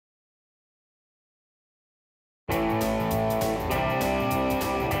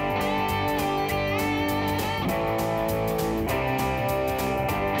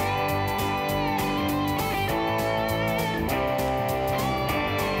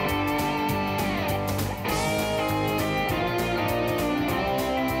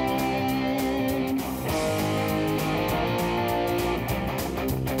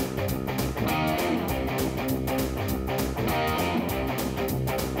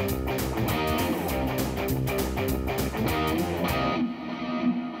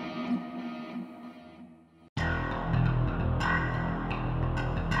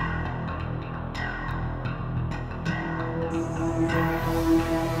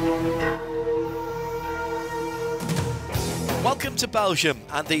Welcome to Belgium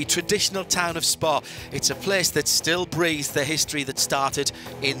and the traditional town of Spa. It's a place that still breathes the history that started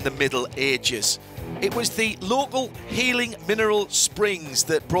in the Middle Ages. It was the local healing mineral springs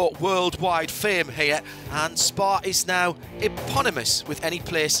that brought worldwide fame here, and Spa is now eponymous with any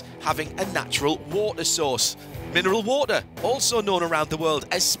place having a natural water source. Mineral water, also known around the world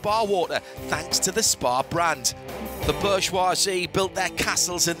as Spa water, thanks to the Spa brand. The bourgeoisie built their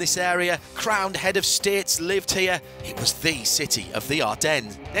castles in this area, crowned head of states lived here. It was the city of the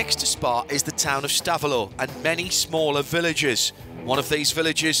Ardennes. Next to Spa is the town of Stavelot and many smaller villages. One of these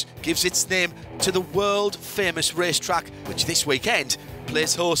villages gives its name to the world-famous racetrack, which this weekend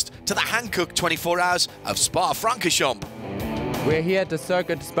plays host to the Hankook 12 Hours of Spa-Francorchamps. We're here at the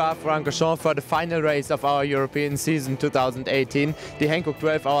circuit Spa-Francorchamps for the final race of our European season 2018, the Hankook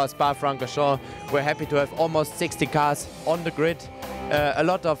 12 Hours Spa-Francorchamps. We're happy to have almost 60 cars on the grid, a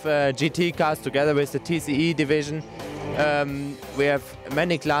lot of GT cars together with the TCE division. We have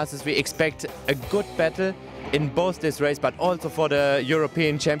many classes. We expect a good battle in both this race, but also for the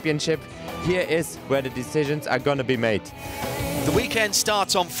European Championship. Here is where the decisions are going to be made. The weekend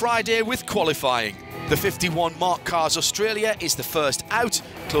starts on Friday with qualifying. The 51 Mark Cars Australia is the first out,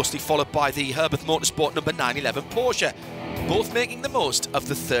 closely followed by the Herbert Motorsport number 911 Porsche, both making the most of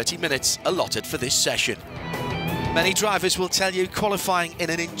the 30 minutes allotted for this session. Many drivers will tell you qualifying in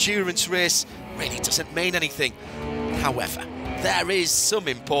an endurance race really doesn't mean anything. However, there is some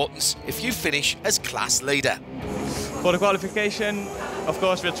importance if you finish as class leader. For the qualification, of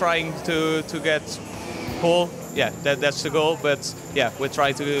course, we're trying to get pole. Yeah, that's the goal, but yeah, we're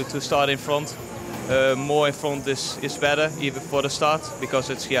trying to start in front. More in front is better, even for the start, because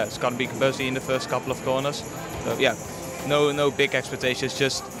it's going to be busy in the first couple of corners. So yeah, no big expectations.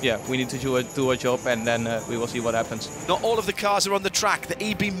 Just we need to do our job, and then we will see what happens. Not all of the cars are on the track. The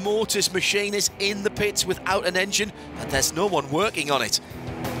EB Motors machine is in the pits without an engine, and there's no one working on it.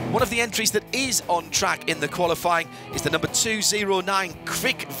 One of the entries that is on track in the qualifying is the number 209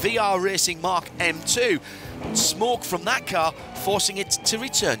 Qvick VR Racing Mark M2. Smoke from that car forcing it to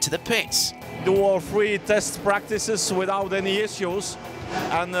return to the pits. Do all 3 test practices without any issues,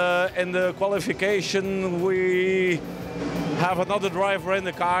 and in the qualification we have another driver in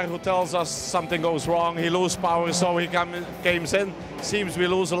the car who tells us something goes wrong, he loses power, so he comes in, seems we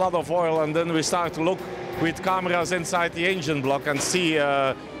lose a lot of oil, and then we start to look with cameras inside the engine block and see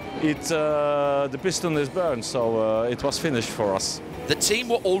the piston is burned, so it was finished for us. The team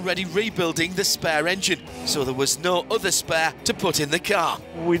were already rebuilding the spare engine, so there was no other spare to put in the car.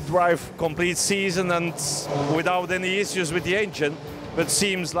 We drive complete season and without any issues with the engine, but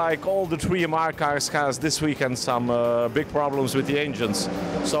seems like all the 3 MR cars has this weekend some big problems with the engines.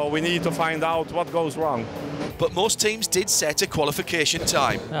 So we need to find out what goes wrong. But most teams did set a qualification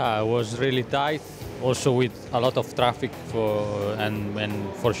time. Yeah, it was really tight, also with a lot of traffic,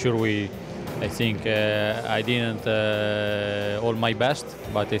 and for sure I think I didn't all my best,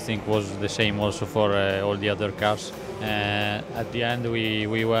 but I think was the same also for all the other cars. At the end we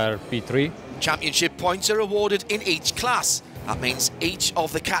were P3. Championship points are awarded in each class. That means each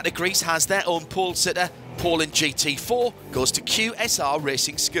of the categories has their own pole sitter. Pole in GT4 goes to QSR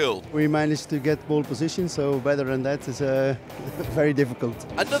Racing School. We managed to get pole position, so better than that is very difficult.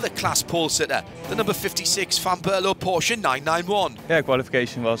 Another class pole sitter, the number 56 Van Berlo Porsche 991. Yeah,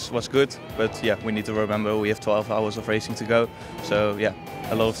 qualification was good, but yeah, we need to remember we have 12 hours of racing to go. So yeah,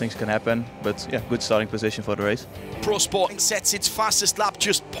 a lot of things can happen, but yeah, good starting position for the race. Pro Sporting sets its fastest lap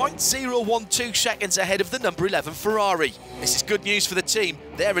just 0.012 seconds ahead of the number 11 Ferrari. This is good news for the team.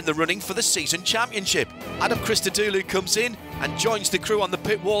 They're in the running for the season championship. Adam Christodoulou comes in and joins the crew on the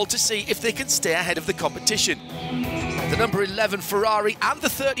pit wall to see if they can stay ahead of the competition. The number 11 Ferrari and the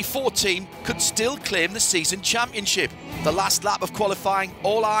 34 team could still claim the season championship. The last lap of qualifying,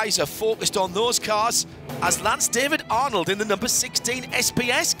 all eyes are focused on those cars as Lance David Arnold in the number 16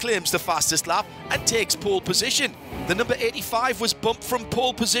 SPS claims the fastest lap and takes pole position. The number 85 was bumped from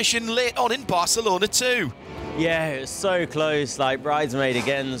pole position late on in Barcelona too. Yeah, it was so close, like bridesmaid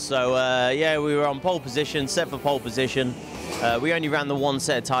again. So yeah, we were on pole position, set for pole position. We only ran the 1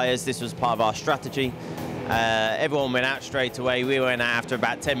 set of tyres. This was part of our strategy. Everyone went out straight away. We went out after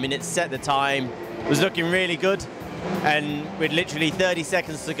about 10 minutes, set the time. It was looking really good. And with literally 30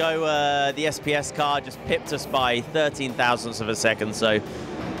 seconds to go, the SPS car just pipped us by 13 thousandths of a second. So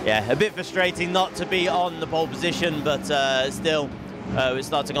yeah, a bit frustrating not to be on the pole position, but still, we're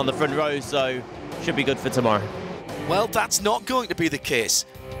starting on the front row, so should be good for tomorrow. Well, that's not going to be the case.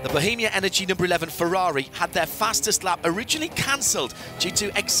 The Bohemia Energy number 11 Ferrari had their fastest lap originally cancelled due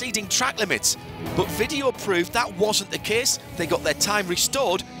to exceeding track limits. But video proved that wasn't the case. They got their time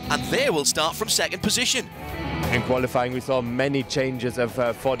restored and they will start from second position. In qualifying, we saw many changes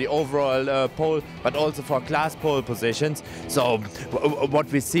for the overall pole, but also for class pole positions. So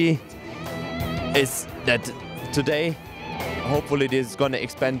what we see is that today, hopefully this is going to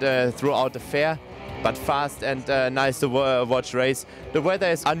expand throughout the fair, but fast and nice to watch race. The weather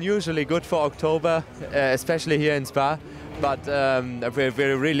is unusually good for October, especially here in Spa, but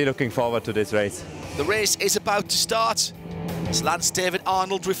we're really looking forward to this race. The race is about to start as Lance David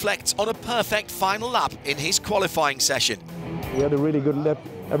Arnold reflects on a perfect final lap in his qualifying session. We had a really good lap.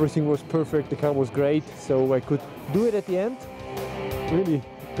 Everything was perfect. The car was great, so I could do it at the end. Really,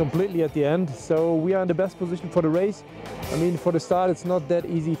 completely at the end. So we are in the best position for the race. I mean, for the start, it's not that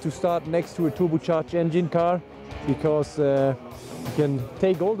easy to start next to a turbocharged engine car because you can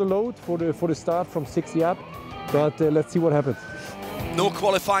take all the load for the start from 60 up. But let's see what happens. No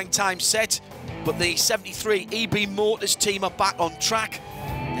qualifying time set, but the 73 EB Motors team are back on track.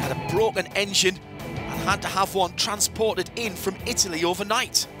 They had a broken engine and had to have one transported in from Italy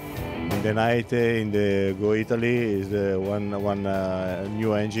overnight. In the night in the Go Italy is one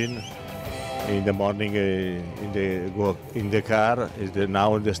new engine. In the morning in the car is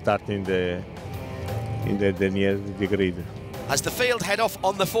now the start in the near the grid. As the field head off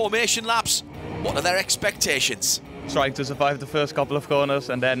on the formation laps, what are their expectations? Trying to survive the first couple of corners,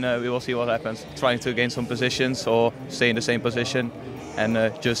 and then we will see what happens. Trying to gain some positions or stay in the same position and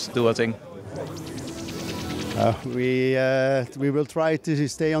just do a thing. We will try to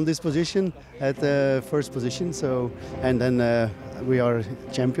stay on this position at the first position. So, and then we are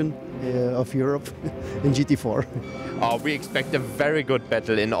champion of Europe in GT4. We expect a very good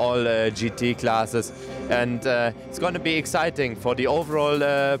battle in all GT classes, and it's going to be exciting for the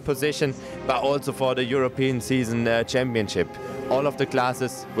overall position, but also for the European season championship. All of the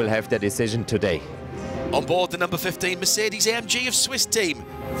classes will have their decision today. On board the number 15 Mercedes-AMG of Swiss team,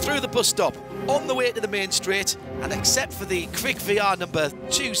 through the bus stop, on the way to the main straight, and except for the Qvick VR number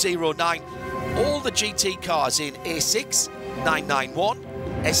 209, all the GT cars in A6, 991,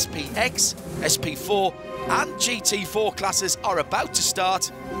 SPX, SP4 and GT4 classes are about to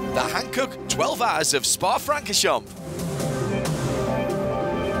start the Hankook 12H of Spa-Francorchamps.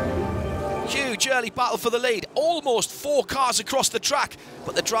 Huge early battle for the lead, almost 4 cars across the track,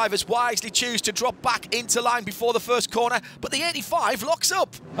 but the drivers wisely choose to drop back into line before the first corner, but the 85 locks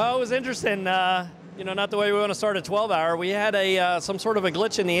up. Oh, it was interesting, you know, not the way we want to start a 12-hour. We had some sort of a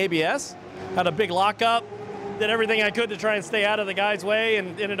glitch in the ABS, had a big lockup, did everything I could to try and stay out of the guy's way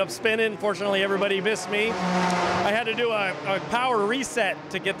and ended up spinning. Fortunately, everybody missed me. I had to do a power reset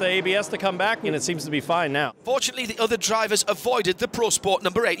to get the ABS to come back, and it seems to be fine now. Fortunately, the other drivers avoided the Pro Sport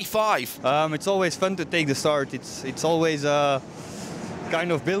number 85. It's always fun to take the start. It's always a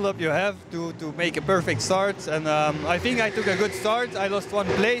kind of build-up you have to make a perfect start. And I think I took a good start. I lost 1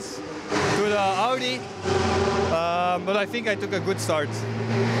 place to the Audi, but I think I took a good start.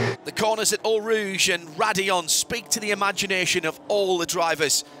 The corners at Eau Rouge and Redant speak to the imagination of all the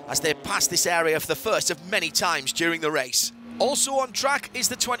drivers as they pass this area for the first of many times during the race. Also on track is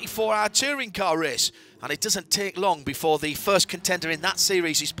the 24-hour touring car race, and it doesn't take long before the first contender in that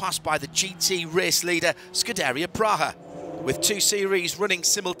series is passed by the GT race leader Scuderia Praha. With 2 series running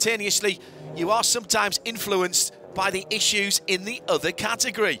simultaneously, you are sometimes influenced by the issues in the other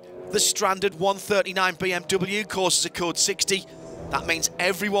category. The stranded 139 BMW causes a code 60. That means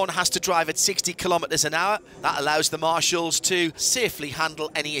everyone has to drive at 60 kilometers an hour. That allows the marshals to safely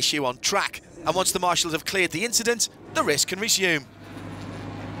handle any issue on track. And once the marshals have cleared the incident, the race can resume.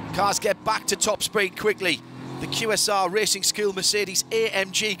 Cars get back to top speed quickly. The QSR Racing School Mercedes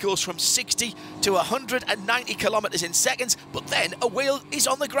AMG goes from 60 to 190 kilometers in seconds, but then a wheel is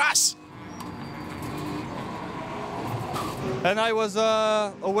on the grass. And I was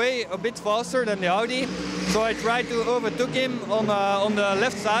away a bit faster than the Audi, so I tried to overtake him on the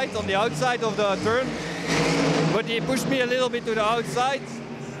left side, on the outside of the turn. But he pushed me a little bit to the outside,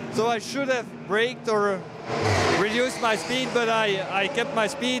 so I should have braked or reduced my speed, but I kept my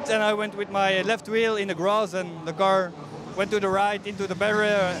speed and I went with my left wheel in the grass, and the car went to the right into the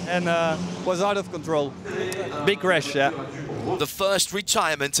barrier and was out of control. Big crash, yeah. The first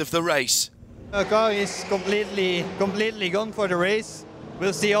retirement of the race. The car is completely gone for the race.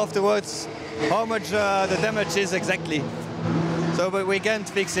 We'll see afterwards how much the damage is exactly. So, but we can't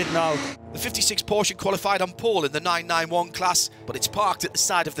fix it now. The 56 Porsche qualified on pole in the 991 class, but it's parked at the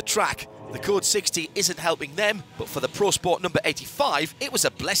side of the track. The code 60 isn't helping them, but for the Pro Sport number 85, it was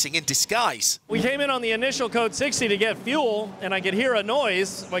a blessing in disguise. We came in on the initial code 60 to get fuel, and I could hear a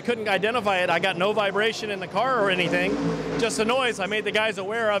noise. I couldn't identify it. I got no vibration in the car or anything, just a noise. I made the guys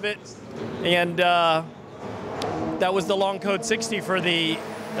aware of it, and that was the long code 60 for the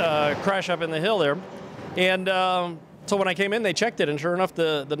crash up in the hill there. And so when I came in, they checked it, and sure enough,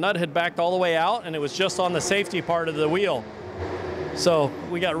 the nut had backed all the way out, and it was just on the safety part of the wheel. So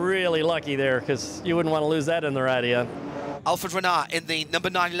we got really lucky there, because you wouldn't want to lose that in the radio. Alfred Renard in the number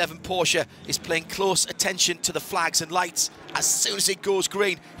 911 Porsche is paying close attention to the flags and lights. As soon as it goes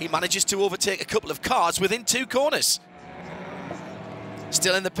green, he manages to overtake a couple of cars within 2 corners.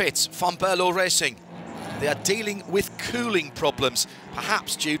 Still in the pits, from Berlo Racing. They are dealing with cooling problems,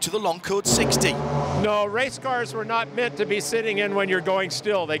 perhaps due to the long code 60. No, race cars were not meant to be sitting in when you're going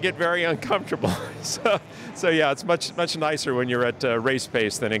still. They get very uncomfortable. so yeah, it's much nicer when you're at race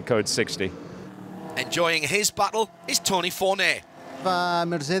pace than in code 60. Enjoying his battle is Tony Fournet.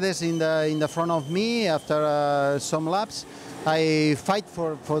 Mercedes in the front of me after some laps. I fight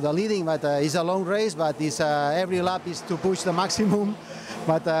for the leading, but it's a long race, but it's, every lap is to push the maximum.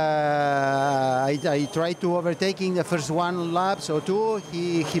 But I try to overtaking the first 1 lap or 2.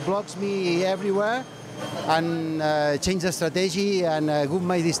 He blocks me everywhere and change the strategy and give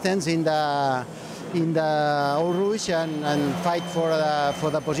my distance in the Eau Rouge and fight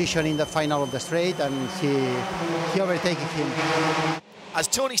for the position in the final of the straight, and he overtaken him. As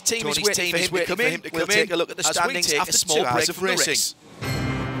Tony's team is waiting for him to come in, we'll take a look at the standings after 2 hours of racing.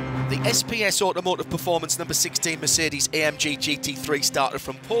 The SPS Automotive Performance number 16 Mercedes AMG GT3 started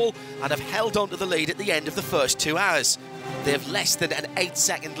from pole and have held on to the lead at the end of the first 2 hours. They have less than an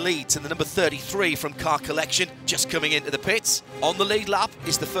 8-second lead to the number 33 from Car Collection, just coming into the pits. On the lead lap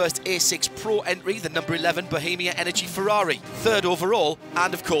is the first A6 Pro entry, the number 11 Bohemia Energy Ferrari, 3rd overall,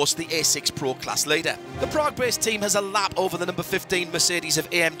 and of course the A6 Pro class leader. The Prague-based team has a lap over the number 15 Mercedes of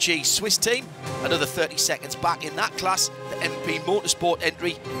AMG Swiss team, another 30 seconds back in that class, the MP Motorsport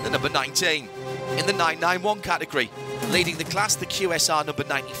entry, the number 19. In the 991 category, leading the class, the QSR number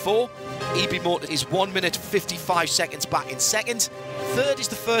 94. EB Motor is 1 minute 55 seconds back in second. Third is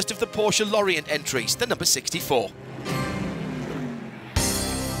the first of the Porsche Lorient entries, the number 64.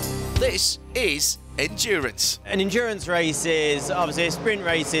 This is endurance. An endurance race is obviously a sprint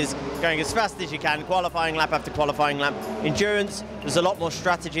race, is going as fast as you can, qualifying lap after qualifying lap. Endurance, there's a lot more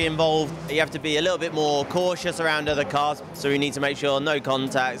strategy involved. You have to be a little bit more cautious around other cars, so we need to make sure no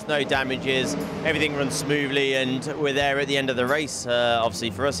contacts, no damages, everything runs smoothly, and we're there at the end of the race. Obviously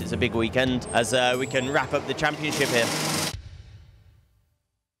for us it's a big weekend as we can wrap up the championship here.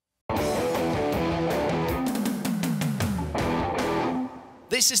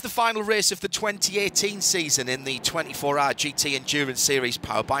 This is the final race of the 2018 season in the 24-hour GT Endurance Series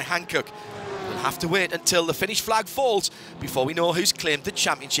powered by Hankook. We'll have to wait until the finish flag falls before we know who's claimed the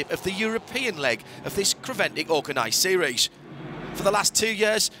championship of the European leg of this Creventic organised series. For the last 2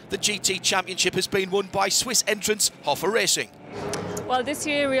 years, the GT Championship has been won by Swiss entrants Hofer Racing. Well, this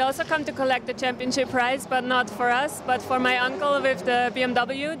year we also come to collect the championship prize, but not for us, but for my uncle with the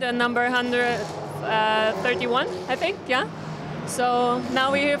BMW, the number 131, I think, yeah. So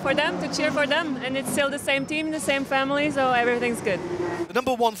now we're here for them, to cheer for them, and it's still the same team, the same family, so everything's good. The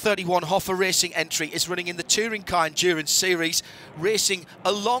number 131 Hofer Racing entry is running in the Touring Car Endurance Series, racing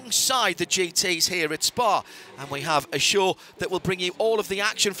alongside the GTs here at Spa. And we have a show that will bring you all of the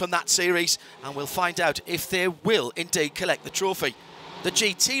action from that series, and we'll find out if they will indeed collect the trophy. The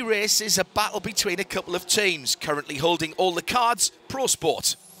GT race is a battle between a couple of teams, currently holding all the cards, Pro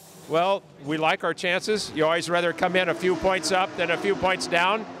Sport. Well, we like our chances. You always rather come in a few points up than a few points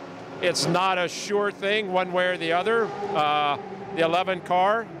down. It's not a sure thing one way or the other. The 11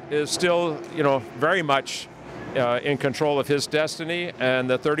 car is still, very much in control of his destiny, and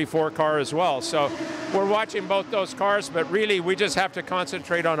the 34 car as well. So we're watching both those cars, but really we just have to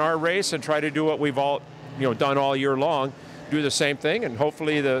concentrate on our race and try to do what we've all, done all year long, do the same thing, and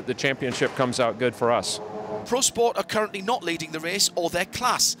hopefully the championship comes out good for us. Pro Sport are currently not leading the race or their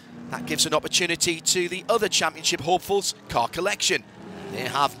class. That gives an opportunity to the other championship hopefuls, Car Collection. They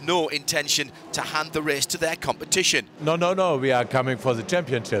have no intention to hand the race to their competition. No, we are coming for the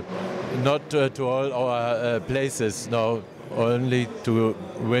championship. Not to all our places, no, only to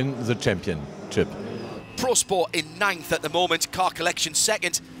win the championship. Pro Sport in 9th at the moment, Car Collection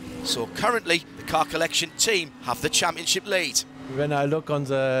 2nd. So currently, the Car Collection team have the championship lead. When I look on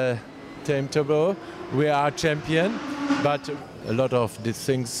the timetable, we are champion, but a lot of these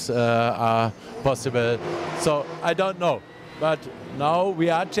things are possible. So I don't know. But now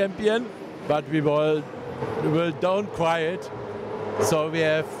we are champion, but we will don't quiet. So we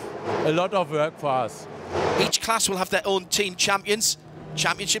have a lot of work for us. Each class will have their own team champions,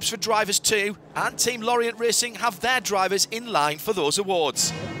 championships for drivers too, and Team Lorient Racing have their drivers in line for those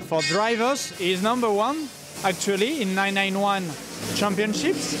awards. For drivers, he's number 1 actually in 991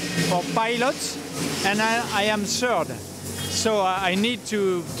 championships. For pilots, and I am 3rd. So I need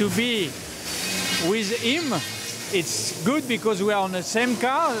to be with him, it's good because we are on the same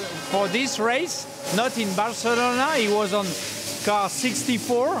car for this race. Not in Barcelona, he was on car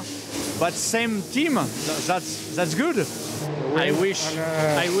 64, but same team. That's good. I wish.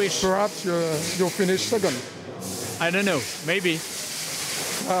 Perhaps you finish second. I don't know. Maybe.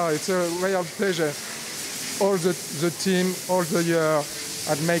 It's a real pleasure. All the team, all the year,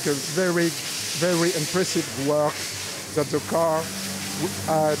 had made a very, very impressive work that the car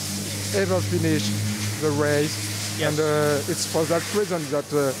had ever finished the race. Yes. And it's for that reason that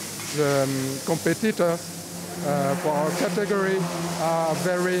the competitors for our category are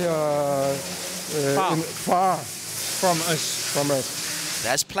very far from us.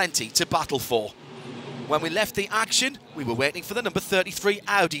 There's plenty to battle for. When we left the action, we were waiting for the number 33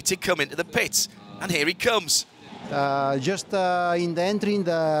 Audi to come into the pits, and here he comes. Just in the entry, in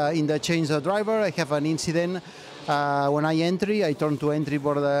the change the driver, I have an incident. When I turn to entry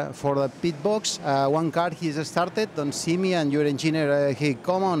for the pit box. One car he's started, don't see me, and your engineer, hey,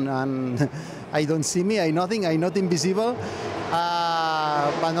 come on, and I don't see me, I'm not invisible.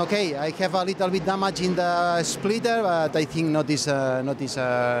 But okay, I have a little bit damage in the splitter, but I think not is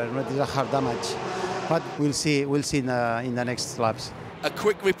a hard damage. But we'll see in the next laps. A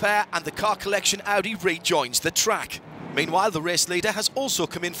quick repair and the car collection Audi rejoins the track. Meanwhile, the race leader has also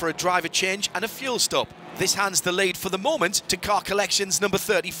come in for a driver change and a fuel stop. This hands the lead for the moment to car collection's number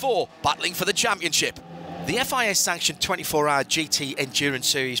 34, battling for the championship. The FIS sanctioned 24-hour GT Endurance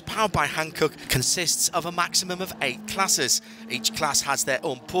Series powered by Hankook consists of a maximum of 8 classes. Each class has their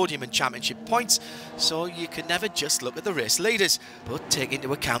own podium and championship points, so you can never just look at the race leaders, but take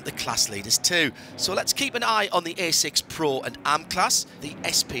into account the class leaders too. So let's keep an eye on the A6 Pro and AM class, the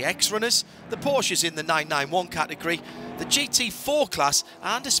SPX runners, the Porsches in the 991 category, the GT4 class,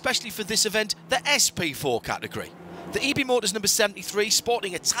 and especially for this event, the SP4 category. The EB Motors number 73,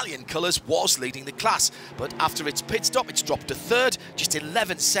 sporting Italian colours, was leading the class, but after its pit stop, it's dropped to third, just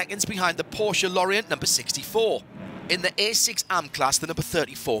 11 seconds behind the Porsche Lorient number 64. In the A6 AM class, the number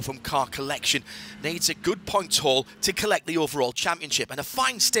 34 from Car Collection needs a good points haul to collect the overall championship, and a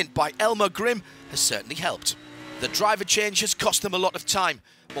fine stint by Elmar Grimm has certainly helped. The driver change has cost them a lot of time,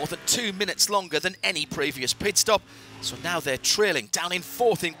 more than 2 minutes longer than any previous pit stop, so now they're trailing, down in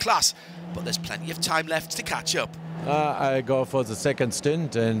 4th in class, but there's plenty of time left to catch up. I go for the second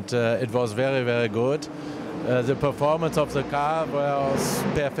stint, and it was very, very good. The performance of the car was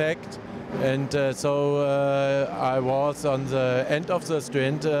perfect, and so I was on the end of the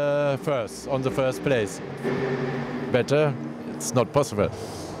stint on the first place. Better, it's not possible.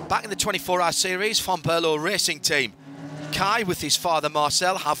 Back in the 24-hour series from Berlo Racing Team. Kai with his father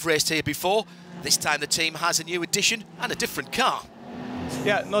Marcel have raced here before. This time the team has a new addition and a different car.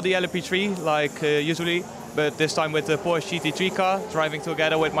 Yeah, not the LMP3 like usually, but this time with the Porsche GT3 car, driving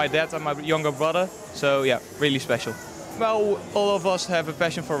together with my dad and my younger brother. So yeah, really special. Well, all of us have a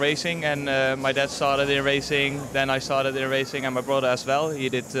passion for racing, and my dad started in racing, then I started in racing, and my brother as well. He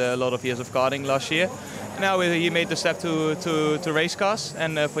did a lot of years of karting last year. Now he made the step to race cars,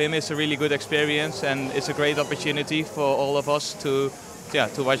 and for him it's a really good experience, and it's a great opportunity for all of us to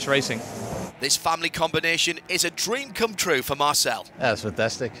watch racing. This family combination is a dream come true for Marcel. Yeah, it's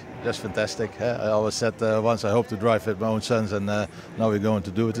fantastic, just fantastic. I always said once I hope to drive with my own sons, and now we're going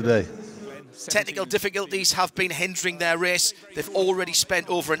to do it today. Technical difficulties have been hindering their race. They've already spent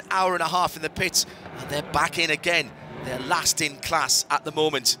over an hour and a half in the pits, and they're back in again. They're last in class at the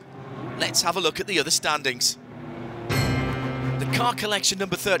moment. Let's have a look at the other standings. The Car Collection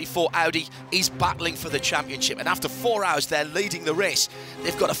number 34 Audi is battling for the championship, and after 4 hours they're leading the race.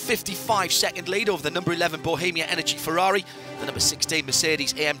 They've got a 55-second lead over the number 11 Bohemia Energy Ferrari, the number 16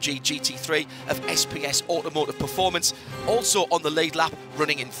 Mercedes AMG GT3 of SPS Automotive Performance, also on the lead lap,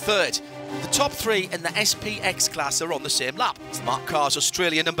 running in third. The top 3 in the SPX class are on the same lap. Smart Cars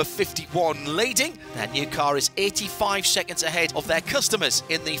Australia number 51 leading. Their new car is 85 seconds ahead of their customers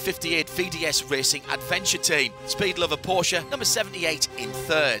in the 58 VDS Racing Adventure Team. Speed Lover Porsche number 78 in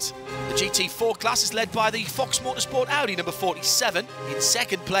third. The GT4 class is led by the Fox Motorsport Audi number 47. In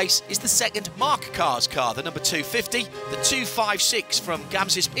second place is the second Mark Cars car, the number 250. The 256 from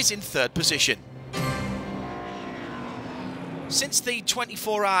Gamsis is in third position. Since the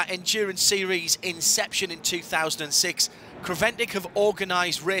 24-hour Endurance Series inception in 2006, Creventic have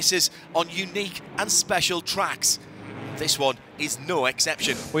organised races on unique and special tracks. This one is no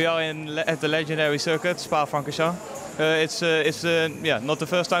exception. We are at the legendary circuit, Spa-Francorchamps. It's not the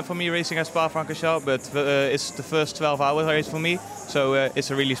first time for me racing at Spa-Francorchamps, but it's the first 12-hour race for me, so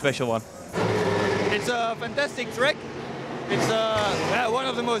it's a really special one. It's a fantastic track. It's one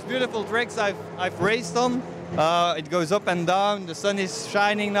of the most beautiful tracks I've raced on. It goes up and down. The sun is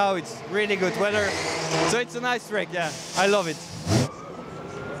shining now. It's really good weather. So it's a nice track, yeah. I love it.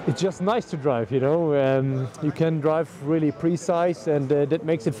 It's just nice to drive, you know. You can drive really precise, and that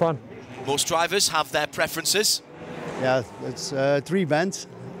makes it fun. Most drivers have their preferences. Yeah, it's 3 bands.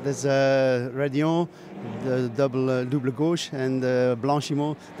 There's Redant, the double gauche, and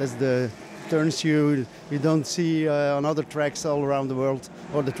Blanchimont. That's the turns you don't see on other tracks all around the world,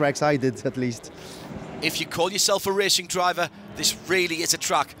 or the tracks I did at least. If you call yourself a racing driver, this really is a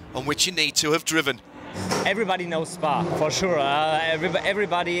track on which you need to have driven. Everybody knows Spa, for sure.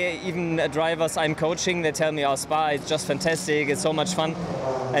 Everybody, even drivers I'm coaching, they tell me, oh, Spa is just fantastic, it's so much fun.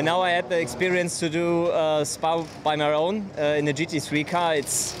 And now I had the experience to do Spa by my own in a GT3 car.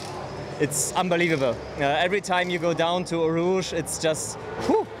 It's unbelievable. Every time you go down to Eau Rouge, it's just,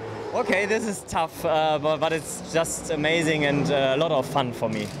 whew, okay, this is tough, but it's just amazing and a lot of fun for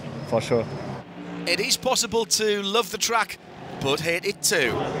me, for sure. It is possible to love the track, but hate it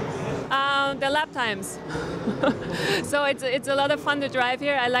too. The lap times. So it's a lot of fun to drive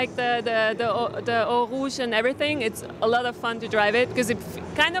here. I like the Eau Rouge and everything. It's a lot of fun to drive it because it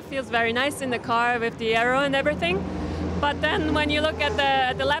kind of feels very nice in the car with the aero and everything. But then when you look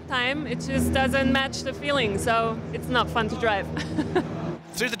at the lap time, it just doesn't match the feeling. So it's not fun to drive.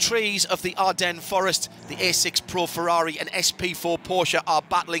 Through the trees of the Ardennes forest, the A6 Pro Ferrari and SP4 Porsche are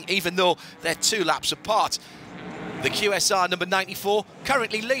battling, even though they're 2 laps apart. The QSR number 94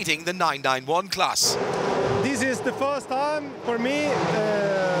 currently leading the 991 class. This is the first time for me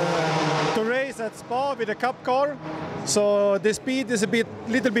to race at Spa with a cup car, so the speed is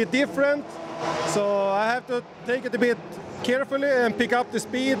little bit different. So I have to take it a bit carefully and pick up the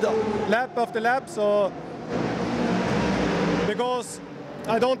speed lap after lap. So because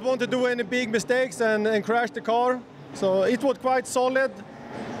I don't want to do any big mistakes and crash the car. So it was quite solid.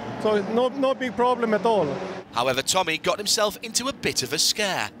 So no big problem at all. However, Tommy got himself into a bit of a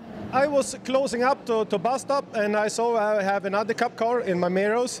scare. I was closing up to bus stop and I saw I have another cup car in my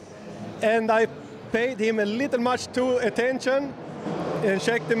mirrors, and I paid him a little much too attention and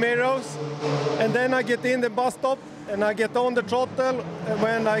checked the mirrors, and then I get in the bus stop and I get on the throttle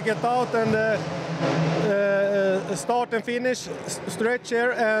when I get out and start and finish stretch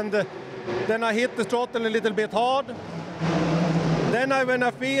here, and then I hit the throttle a little bit hard. Then when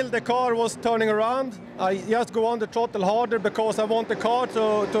I feel the car was turning around, I just go on the throttle harder because I want the car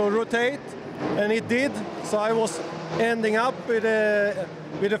to rotate, and it did. So I was ending up with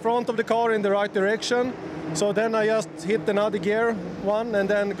the front of the car in the right direction. So then I just hit another gear, one, and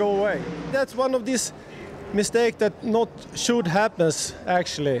then go away. That's one of these mistakes that not should happen,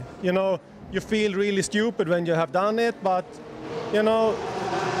 actually. You know, you feel really stupid when you have done it, but, you know,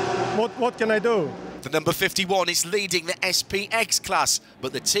 what can I do? The number 51 is leading the SPX class,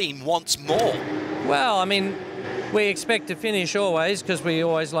 but the team wants more. Well, I mean, we expect to finish always because we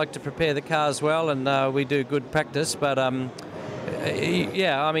always like to prepare the cars well, and we do good practice. But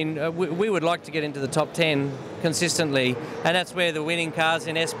yeah, I mean, we would like to get into the top 10 consistently, and that's where the winning cars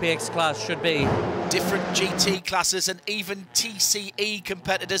in SPX class should be. Different GT classes and even TCE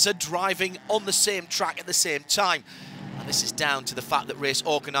competitors are driving on the same track at the same time. And this is down to the fact that race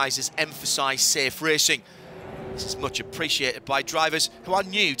organisers emphasise safe racing. This is much appreciated by drivers who are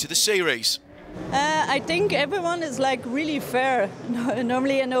new to the series. I think everyone is like really fair.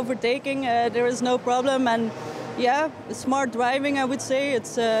 Normally in overtaking there is no problem, and yeah, smart driving, I would say.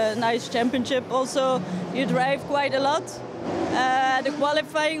 It's a nice championship. Also, you drive quite a lot. The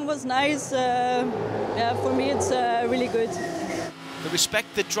qualifying was nice. Yeah, for me it's really good. The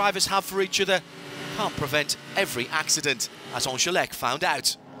respect that drivers have for each other can't prevent every accident, as Angélique found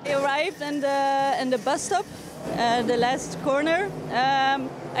out. I arrived in the bus stop, the last corner.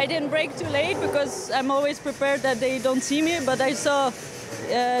 I didn't brake too late because I'm always prepared that they don't see me, but I saw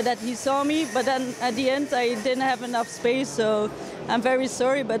that he saw me, but then at the end I didn't have enough space, so I'm very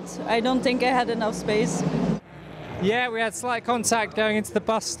sorry, but I don't think I had enough space. Yeah, we had slight contact going into the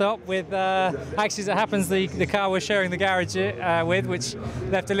bus stop with, actually as it happens, the car we're sharing the garage with, which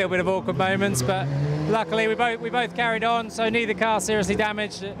left a little bit of awkward moments, but luckily we both carried on, so neither car seriously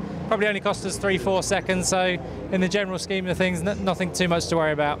damaged. It probably only cost us 3-4 seconds, so in the general scheme of things, nothing too much to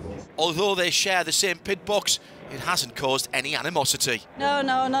worry about. Although they share the same pit box, it hasn't caused any animosity. No,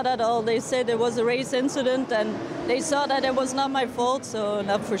 not at all. They said it was a race incident and they saw that it was not my fault, so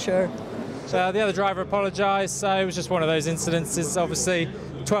not for sure. So the other driver apologised, so it was just one of those incidences. Obviously,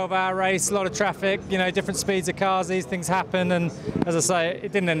 12-hour race, a lot of traffic, you know, different speeds of cars, these things happen, and as I say,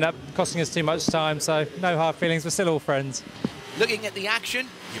 it didn't end up costing us too much time, so no hard feelings, we're still all friends. Looking at the action,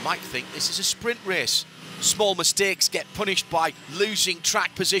 you might think this is a sprint race, Small mistakes get punished by losing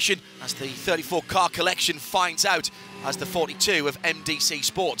track position, as the 34 car collection finds out as the 42 of MDC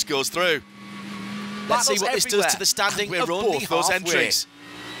Sports goes through. Let's see what this does to the standing of both those entries.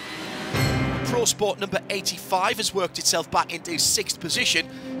 Pro Sport number 85 has worked itself back into 6th position.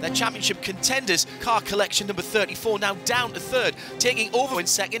 Their championship contenders, car collection number 34, now down to 3rd. Taking over in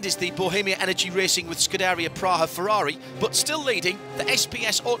 2nd is the Bohemia Energy Racing with Scuderia Praha Ferrari, but still leading the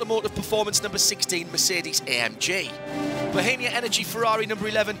SPS Automotive Performance number 16 Mercedes AMG. Bohemia Energy Ferrari number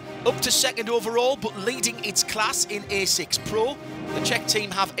 11 up to 2nd overall, but leading its class in A6 Pro. The Czech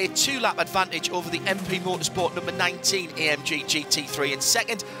team have a 2-lap advantage over the MP Motorsport number 19 AMG GT3 in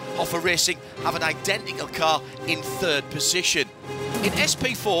 2nd. Hoffa Racing have an identical car in 3rd position. In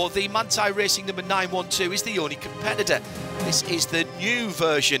SP4, the Manthey Racing number 912 is the only competitor. This is the new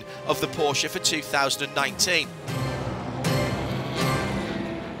version of the Porsche for 2019.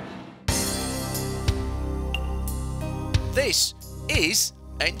 This is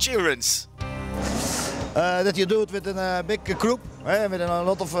endurance. That you do it with a big group, with a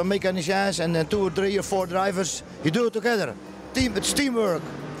lot of mechanicians and 2 or 3 or 4 drivers. You do it together. It's teamwork.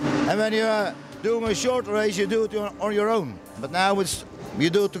 And when you're doing a short race, you do it on your own. But now you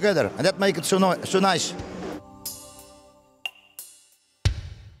do it together, and that makes it so nice.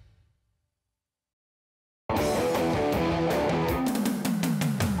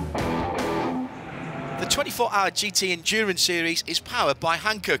 The 24-hour GT Endurance Series is powered by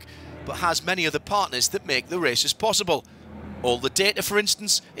Hankook, but has many other partners that make the races possible. All the data, for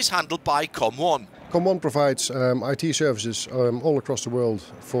instance, is handled by Com1. Com1 provides IT services all across the world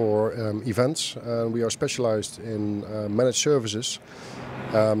for events. We are specialized in managed services.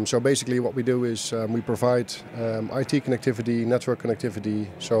 So basically what we do is we provide IT connectivity, network connectivity,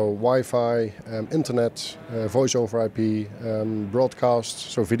 so Wi-Fi, internet, voice over IP,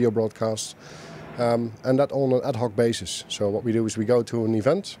 broadcasts, so video broadcasts, and that on an ad hoc basis. So what we do is we go to an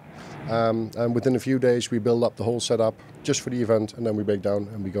event, and within a few days we build up the whole setup just for the event, and then we break down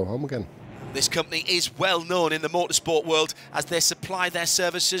and we go home again. This company is well known in the motorsport world as they supply their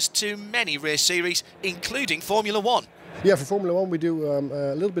services to many race series, including Formula 1. Yeah, for Formula 1 we do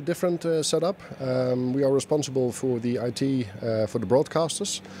a little bit different setup. We are responsible for the IT for the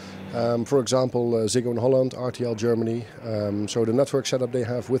broadcasters. For example, Ziggo in Holland, RTL Germany, so the network setup they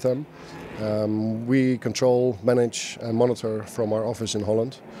have with them. We control, manage and monitor from our office in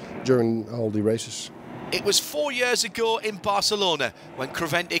Holland during all the races. It was 4 years ago in Barcelona when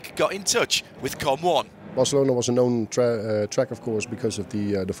Creventic got in touch with Com1. Barcelona was a known track, of course, because of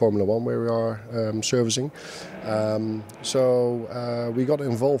the Formula 1 where we are servicing. So we got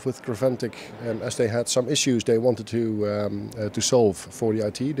involved with Creventic as they had some issues they wanted to solve for the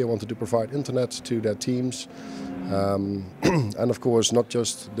IT. They wanted to provide internet to their teams. And of course, not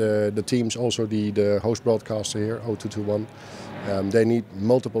just the teams, also the host broadcaster here, 0221. They need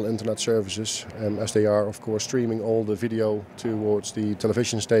multiple internet services as they are, of course, streaming all the video towards the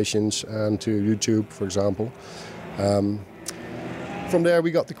television stations and to YouTube, for example. From there we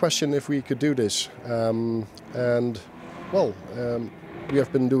got the question if we could do this. And, well, we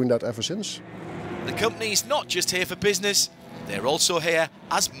have been doing that ever since. The company's not just here for business, they're also here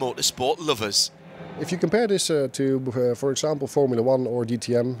as motorsport lovers. If you compare this to, for example, Formula 1 or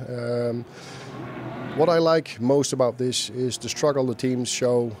DTM, what I like most about this is the struggle the teams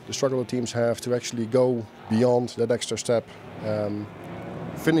show, the struggle the teams have to actually go beyond that extra step,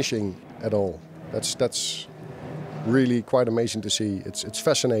 finishing at all. That's really quite amazing to see. It's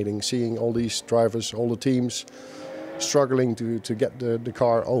fascinating seeing all these drivers, all the teams struggling to get the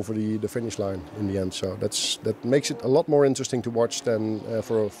car over the finish line in the end. So that makes it a lot more interesting to watch than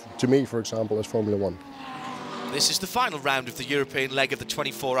to me, for example, as Formula 1. This is the final round of the European leg of the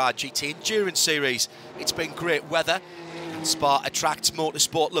 24-hour GT Endurance Series. It's been great weather, and Spa attracts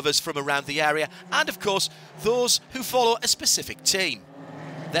motorsport lovers from around the area and, of course, those who follow a specific team.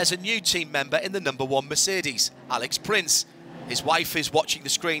 There's a new team member in the #1 Mercedes, Alex Prinz. His wife is watching the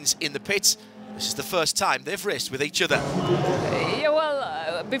screens in the pits. This is the first time they've raced with each other. Yeah,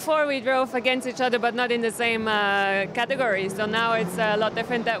 well, before we drove against each other, but not in the same category. So now it's a lot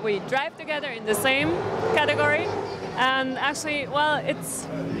different that we drive together in the same category. And actually, well, it's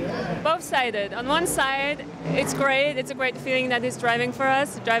both-sided. On one side, it's great. It's a great feeling that he's driving for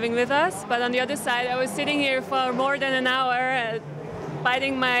us, driving with us. But on the other side, I was sitting here for more than an hour,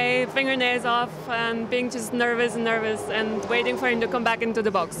 biting my fingernails off and being just nervous and waiting for him to come back into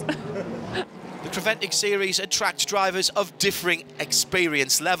the box. The Creventic series attracts drivers of differing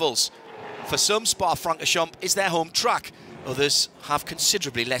experience levels. For some, Spa-Francorchamps is their home track. Others have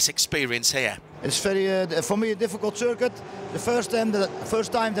considerably less experience here. It's very, for me, a difficult circuit. The first time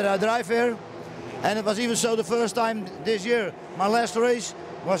that I drive here, And it was even so the first time this year. My last race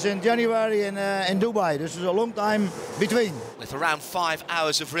was in January in Dubai. This is a long time between. With around 5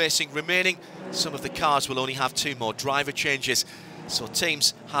 hours of racing remaining, some of the cars will only have 2 more driver changes. So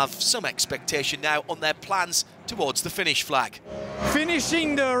teams have some expectation now on their plans towards the finish flag.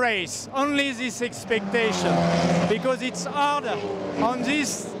 Finishing the race, only this expectation, because it's hard on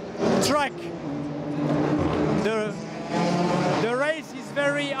this track. The race is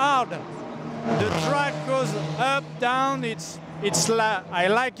very hard. The track goes up, down, I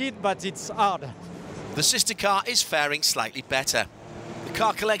like it, but it's hard. The sister car is faring slightly better. The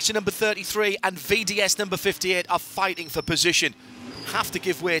car collection number 33 and VDS number 58 are fighting for position. Have to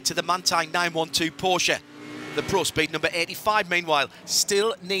give way to the Manthey 912 Porsche. The Pro Speed number 85, meanwhile,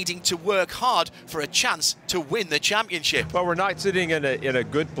 still needing to work hard for a chance to win the championship. Well, we're not sitting in a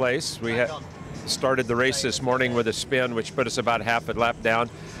good place. We had started the race this morning with a spin, which put us about half a lap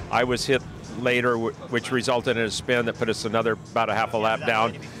down. I was hit later, which resulted in a spin that put us about a half a lap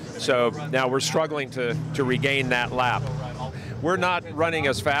down. So now we're struggling to regain that lap. We're not running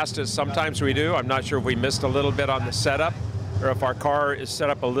as fast as sometimes we do. I'm not sure if we missed a little bit on the setup, or if our car is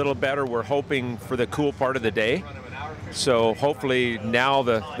set up a little better. We're hoping for the cool part of the day. So hopefully now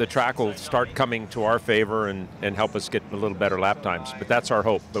the track will start coming to our favor and help us get a little better lap times. But that's our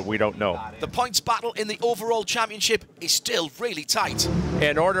hope, but we don't know. The points battle in the overall championship is still really tight.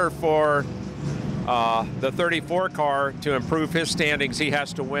 In order for the 34 car to improve his standings, he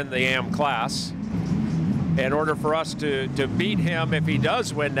has to win the AM class. In order for us to beat him, if he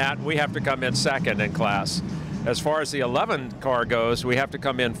does win that, we have to come in second in class. As far as the 11 car goes, we have to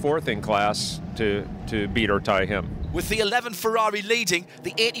come in fourth in class to beat or tie him. With the 11 Ferrari leading,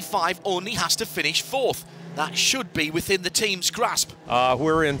 the 85 only has to finish fourth. That should be within the team's grasp.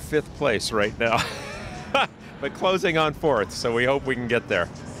 We're in 5th place right now, but closing on 4th, so we hope we can get there.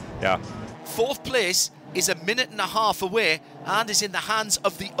 Yeah. 4th place is a minute and a half away and is in the hands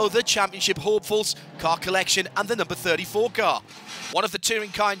of the other championship hopefuls, car collection and the number 34 car. One of the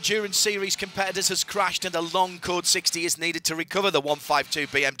Touring Car Endurance Series competitors has crashed and a long code 60 is needed to recover the 152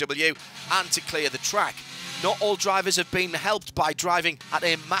 BMW and to clear the track. Not all drivers have been helped by driving at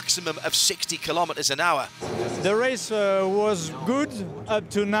a maximum of 60 kilometers an hour. The race was good up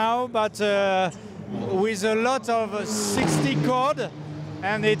to now, but with a lot of 60 code,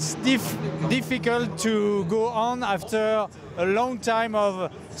 and it's difficult to go on after a long time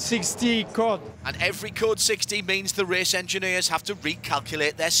of 60 code. And every code 60 means the race engineers have to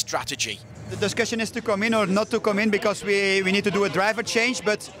recalculate their strategy. The discussion is to come in or not to come in, because we need to do a driver change,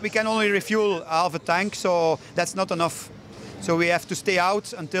 but we can only refuel half a tank, so that's not enough. So we have to stay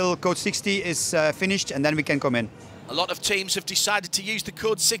out until code 60 is finished, and then we can come in. A lot of teams have decided to use the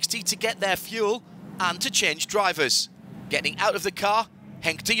code 60 to get their fuel and to change drivers. Getting out of the car,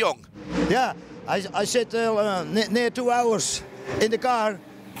 Henk de Jong. Yeah, I sit near 2 hours in the car,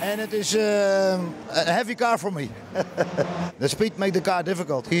 and it is a heavy car for me. The speed makes the car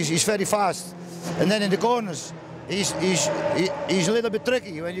difficult. He's very fast, and then in the corners he's a little bit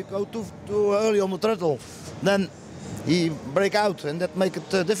tricky. When you go too early on the throttle, then he break out, and that makes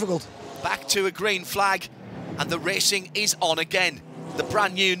it difficult. Back to a green flag, and the racing is on again. The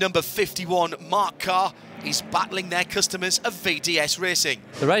brand new number 51 Mark car is battling their customers of VDS Racing.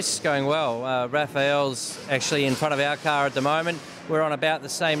 The race is going well. Raphael's actually in front of our car at the moment. We're on about the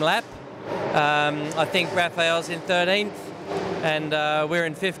same lap. I think Raphael's in 13th and we're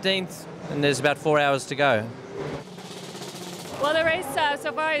in 15th, and there's about 4 hours to go. Well, the race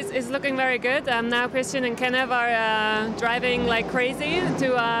so far is looking very good. Now Christian and Kenneth are driving like crazy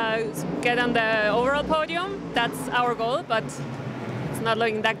to get on the overall podium. That's our goal, but it's not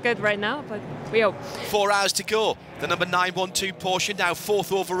looking that good right now, but we hope. 4 hours to go. The number 912 Porsche now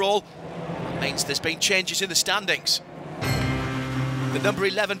 4th overall. That means there's been changes in the standings. The number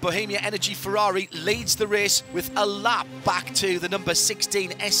 11 Bohemia Energy Ferrari leads the race with a lap back to the number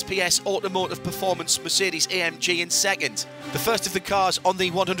 16 SPS Automotive Performance Mercedes AMG in second. The first of the cars on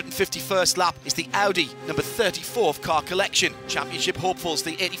the 151st lap is the Audi number 34th car collection. Championship hopefuls,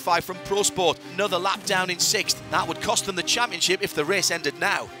 the 85 from Pro Sport. Another lap down in 6th. That would cost them the championship if the race ended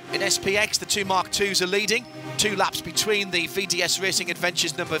now. In SPX, the 2 Mark IIs are leading. 2 laps between the VDS Racing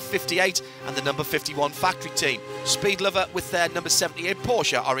Adventures number 58 and the number 51 factory team. Speed Lover with their number 78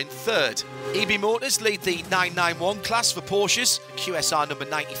 Porsche are in 3rd. EB Motors lead the 991 class for Porsches. QSR number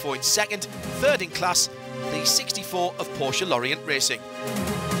 94 in 2nd. 3rd in class, the 64 of Porsche Lorient Racing.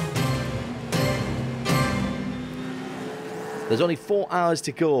 There's only 4 hours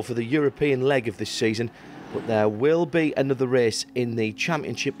to go for the European leg of this season, but there will be another race in the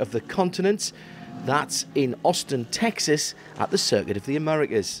Championship of the Continents. That's in Austin, Texas, at the Circuit of the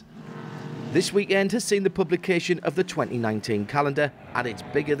Americas. This weekend has seen the publication of the 2019 calendar, and it's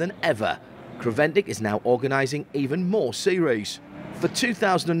bigger than ever. Creventic is now organising even more series. For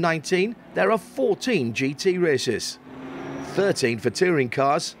 2019, there are 14 GT races, 13 for touring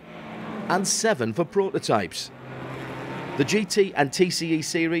cars, and 7 for prototypes. The GT and TCE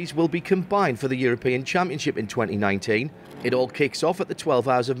series will be combined for the European Championship in 2019. It all kicks off at the 12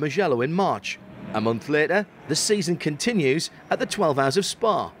 Hours of Mugello in March. A month later, the season continues at the 12 Hours of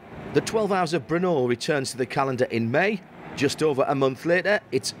Spa. The 12 Hours of Brno returns to the calendar in May. Just over a month later,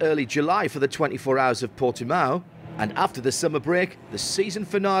 it's early July for the 24 Hours of Portimao. And after the summer break, the season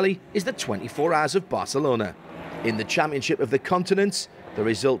finale is the 24 Hours of Barcelona. In the Championship of the Continents, the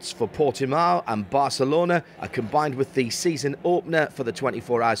results for Portimao and Barcelona are combined with the season opener for the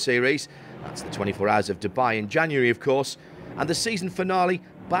 24-hour series. That's the 24 Hours of Dubai in January, of course. And the season finale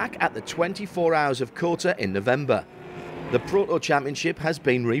back at the 24 Hours of Kota in November. The Proto Championship has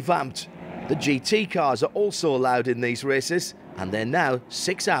been revamped. The GT cars are also allowed in these races, and they're now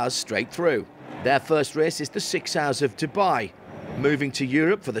 6 hours straight through. Their first race is the 6 Hours of Dubai, moving to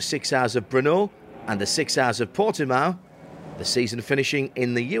Europe for the 6 Hours of Brno and the 6 Hours of Portimao, the season finishing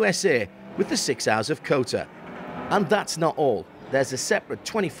in the USA with the 6 Hours of Kota. And that's not all. There's a separate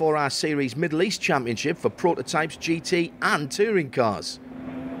 24-hour series Middle East Championship for prototypes, GT and touring cars.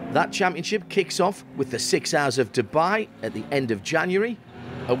 That championship kicks off with the 6 Hours of Dubai at the end of January.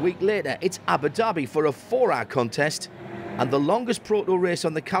 A week later, it's Abu Dhabi for a 4-hour contest. And the longest proto race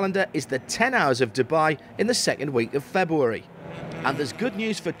on the calendar is the 10 Hours of Dubai in the second week of February. And there's good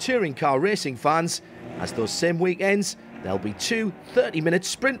news for touring car racing fans, as those same weekends, there'll be 2 30-minute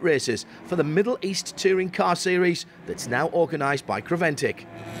sprint races for the Middle East Touring Car Series that's now organised by Creventic.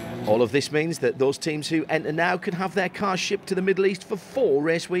 All of this means that those teams who enter now can have their cars shipped to the Middle East for 4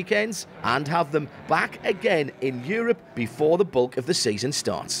 race weekends and have them back again in Europe before the bulk of the season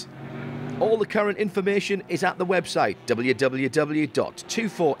starts. All the current information is at the website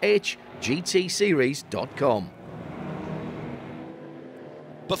www.24hgtseries.com.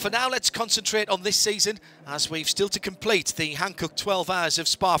 But for now, let's concentrate on this season, as we've still to complete the Hankook 12 Hours of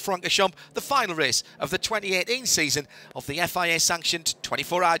Spa-Francorchamps, the final race of the 2018 season of the FIA-sanctioned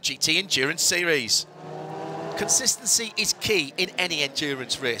 24-hour GT Endurance Series. Consistency is key in any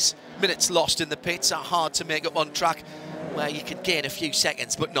endurance race. Minutes lost in the pits are hard to make up on track, where you can gain a few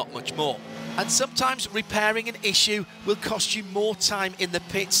seconds but not much more. And sometimes repairing an issue will cost you more time in the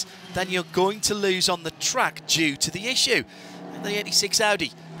pits than you're going to lose on the track due to the issue. The 86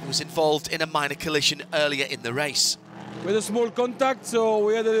 Audi was involved in a minor collision earlier in the race. We had a small contact, so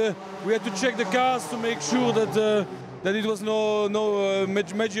we had to check the cars to make sure that it was no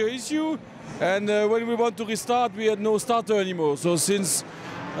major issue. And when we want to restart, we had no starter anymore. So since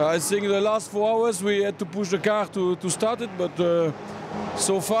I think the last 4 hours we had to push the car to start it, but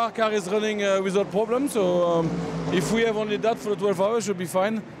so far car is running without problem. So if we have only that for the 12 hours, should be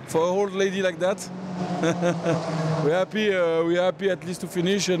fine for a old lady like that. We're happy at least to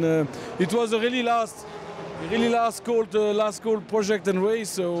finish, and it was a really last cold project and race.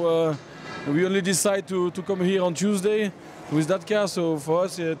 So we only decide to come here on Tuesday with that car. So for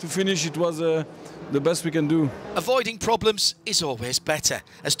us to finish, it was the best we can do. Avoiding problems is always better,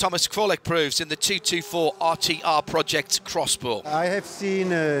 as Thomas Krolek proves in the 224 RTR project Crossbow. I have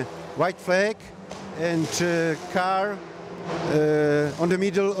seen a white flag and car on the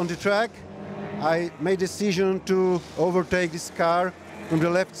middle on the track. I made a decision to overtake this car from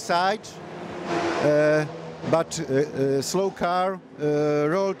the left side, but slow car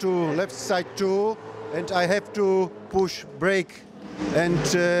roll to left side too, and I have to push brake, and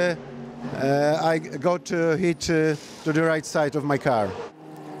I got hit to the right side of my car.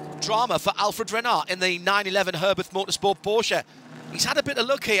 Drama for Alfred Renard in the 911 Herbert Motorsport Porsche. He's had a bit of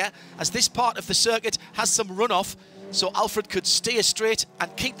luck here, as this part of the circuit has some runoff, so Alfred could steer straight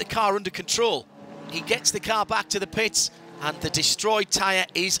and keep the car under control. He gets the car back to the pits, and the destroyed tyre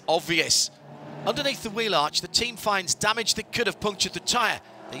is obvious. Underneath the wheel arch, the team finds damage that could have punctured the tyre.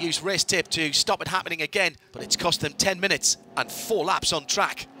 They use race tape to stop it happening again, but it's cost them 10 minutes and 4 laps on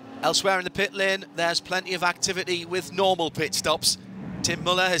track. Elsewhere in the pit lane, there's plenty of activity with normal pit stops. Tim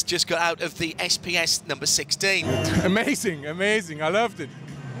Muller has just got out of the SPS number 16. Amazing, I loved it.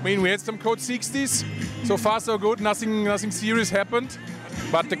 I mean, we had some code 60s, so far so good, nothing serious happened.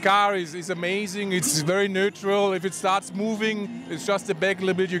 But the car is amazing, it's very neutral. If it starts moving, it's just the back a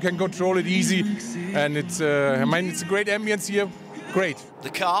little bit, you can control it easy. And it's a great ambience here, great.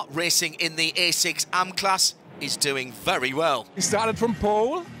 The car, racing in the A6 AM class, is doing very well. We started from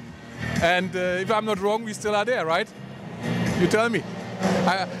pole, and if I'm not wrong, we still are there, right? You tell me.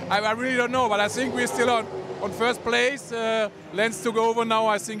 I really don't know, but I think we're still on. on first place. Lenz took over now.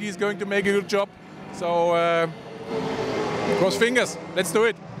 I think he's going to make a good job. So cross fingers. Let's do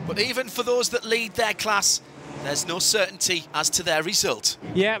it. But even for those that lead their class, there's no certainty as to their result.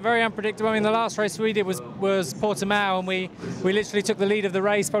 Yeah, very unpredictable. I mean, the last race we did was Portimao, and we literally took the lead of the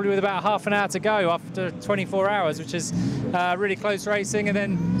race probably with about half an hour to go after 24 hours, which is really close racing. And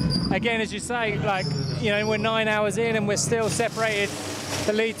then, again, as you say, like, you know, we're 9 hours in and we're still separated,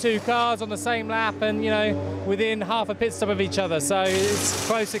 the lead 2 cars on the same lap and, you know, within half a pit stop of each other. So it's a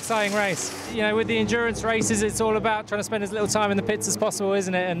close, exciting race. You know, with the endurance races, it's all about trying to spend as little time in the pits as possible,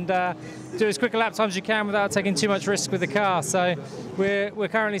 isn't it? And do as quick a lap times as you can without taking too much risk with the car. So we're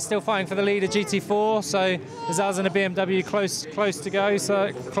currently still fighting for the lead of GT4. So there's us and a BMW close to go,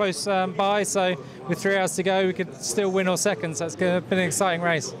 so close by. So with 3 hours to go, we could still win or second. So it's going to be an exciting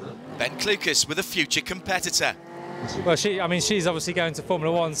race. Ben Clucas with a future competitor. Well, she's obviously going to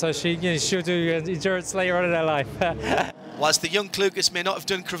Formula 1, so she'll do endurance later on in her life. Whilst the young Clucas may not have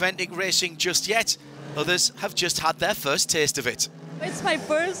done Creventic racing just yet, others have just had their first taste of it. It's my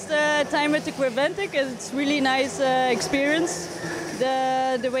first time at the Creventic. It's really nice experience.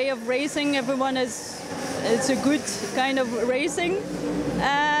 The way of racing, everyone it's a good kind of racing.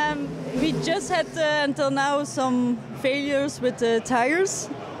 We just had until now some failures with the tires.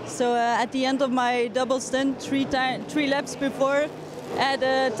 So at the end of my double stint, three laps before, I had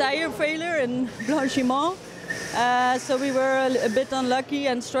a tire failure in Blanchiment. So we were a bit unlucky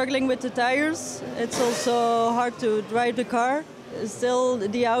and struggling with the tires. It's also hard to drive the car. Still,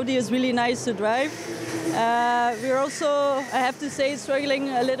 the Audi is really nice to drive. We're also, I have to say, struggling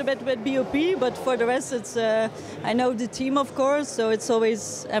a little bit with BOP, but for the rest, it's I know the team, of course, so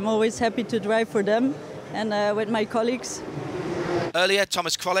I'm always happy to drive for them and with my colleagues. Earlier,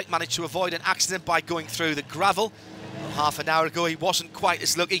 Thomas Krolek managed to avoid an accident by going through the gravel. Half an hour ago, he wasn't quite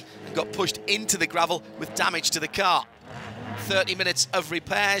as lucky and got pushed into the gravel with damage to the car. 30 minutes of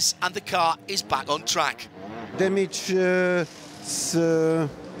repairs and the car is back on track. Damage,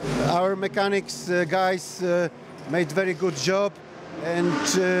 our mechanics guys made very good job, and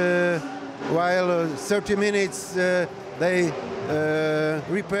while 30 minutes they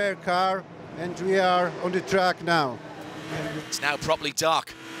repair car, and we are on the track now. It's now properly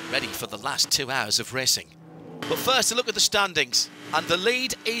dark, ready for the last 2 hours of racing. But first, a look at the standings, and the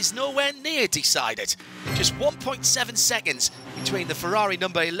lead is nowhere near decided. Just 1.7 seconds between the Ferrari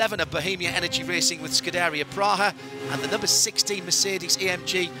number 11 of Bohemia Energy Racing with Scuderia Praha and the number 16 Mercedes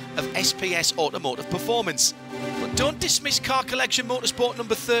AMG of SPS Automotive Performance. But don't dismiss Car Collection Motorsport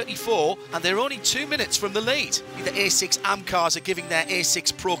number 34, and they're only 2 minutes from the lead. The A6 AM cars are giving their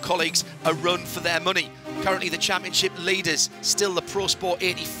A6 Pro colleagues a run for their money. Currently the championship leaders, still the Pro Sport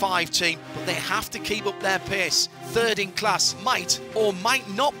 85 team, but they have to keep up their pace. Third in class might or might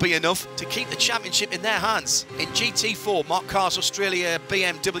not be enough to keep the championship in their hands. In GT4, Mark Carr's Australia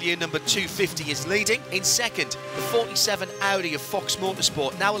BMW number 250 is leading. In second, the 47 Audi of Fox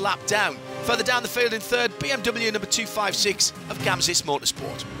Motorsport, now a lap down. Further down the field in third, BMW number 256 of Gamsys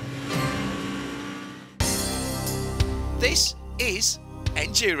Motorsport. This is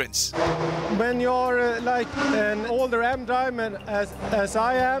endurance. When you're like an older AM driver as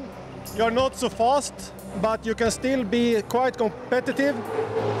I am, you're not so fast, but you can still be quite competitive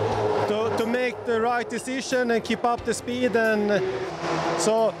to make the right decision and keep up the speed. And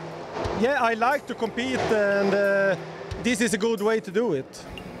so, yeah, I like to compete, and this is a good way to do it.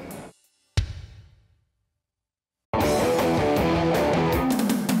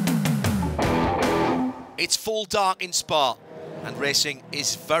 It's full dark in Spa, and racing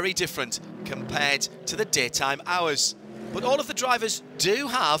is very different compared to the daytime hours. But all of the drivers do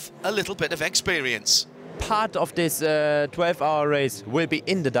have a little bit of experience. Part of this 12-hour race will be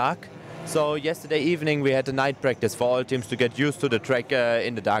in the dark. So yesterday evening we had a night practice for all teams to get used to the track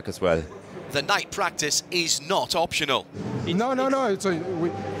in the dark as well. The night practice is not optional. No.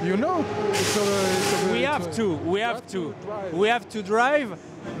 We have to drive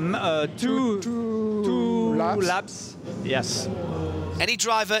two laps. Yes. Any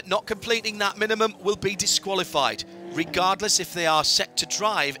driver not completing that minimum will be disqualified, regardless if they are set to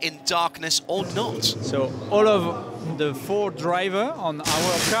drive in darkness or not. So all of the 4 drivers on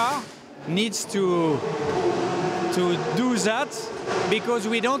our car needs to do that, because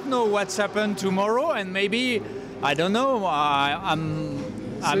we don't know what's happened tomorrow, and maybe, I don't know, I'm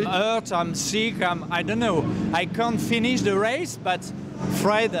hurt, I'm sick, I don't know. I can't finish the race, but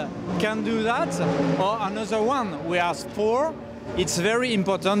Fred can do that, or another one. We are 4. It's very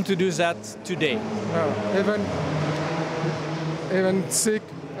important to do that today. Even sick,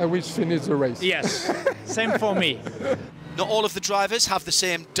 I will finish the race. Yes, same for me. Not all of the drivers have the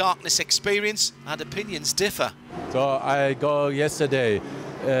same darkness experience, and opinions differ. So I go yesterday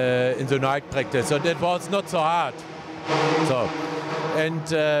in the night practice, and it was not so hard. So, and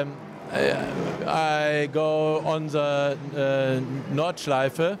I go on the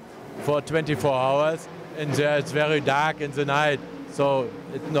Nordschleife for 24 hours, and there it's very dark in the night, so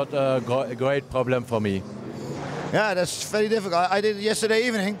it's not a great problem for me. Yeah, that's very difficult. I did it yesterday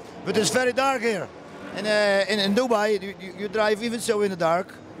evening, but it's very dark here. And in Dubai, you drive even so in the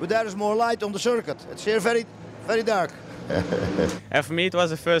dark, but there is more light on the circuit. It's here very, very dark. And for me, it was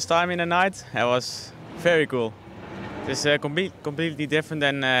the first time in the night. It was very cool. It's completely different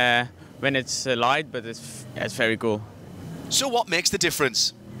than when it's light, but it's very cool. So what makes the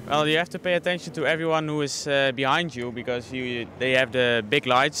difference? Well, you have to pay attention to everyone who is behind you, because they have the big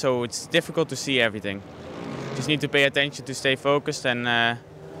lights, so it's difficult to see everything. Just need to pay attention to stay focused and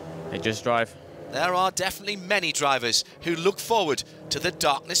just drive. There are definitely many drivers who look forward to the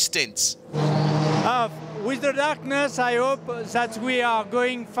darkness stints. With the darkness, I hope that we are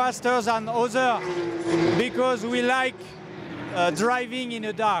going faster than others, because we like driving in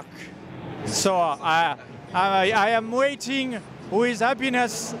the dark. So I am waiting with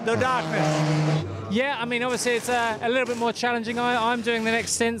happiness the darkness. Yeah, I mean, obviously it's a little bit more challenging. I'm doing the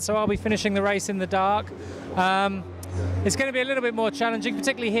next stint, so I'll be finishing the race in the dark. It's going to be a little bit more challenging,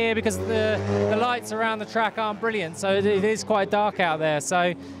 particularly here, because the lights around the track aren't brilliant, so it is quite dark out there.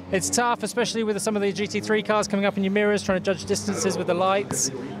 So it's tough, especially with some of the GT3 cars coming up in your mirrors, trying to judge distances with the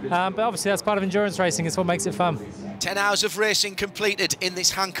lights. But obviously that's part of endurance racing. It's what makes it fun. 10 hours of racing completed in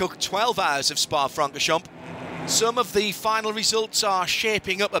this Hankook 12 hours of Spa-Francorchamps. Some of the final results are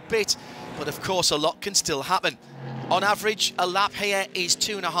shaping up a bit, but of course a lot can still happen. On average, a lap here is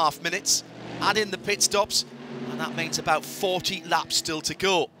 2.5 minutes. Add in the pit stops, and that means about 40 laps still to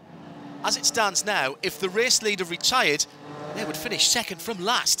go. As it stands now, if the race leader retired, they would finish second from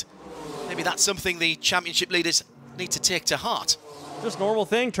last. Maybe that's something the championship leaders need to take to heart. Just normal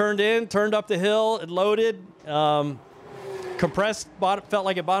thing, turned in, turned up the hill, it loaded, compressed, felt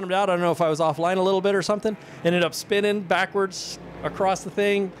like it bottomed out. I don't know if I was offline a little bit or something. Ended up spinning backwards across the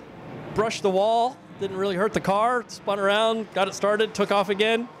thing, brushed the wall, didn't really hurt the car, spun around, got it started, took off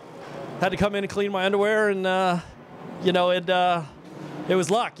again. Had to come in and clean my underwear, and you know, it was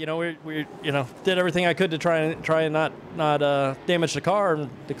luck. You know, we did everything I could to try and not damage the car,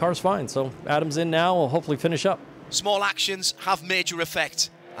 and the car's fine. So Adam's in now. We'll hopefully finish up. Small actions have major effect,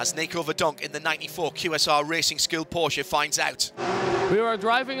 as Nico Verdonk in the 94 QSR Racing School Porsche finds out. We were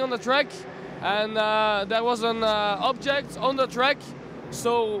driving on the track, and there was an object on the track,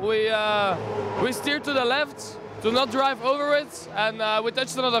 so we steered to the left to not drive over it, and we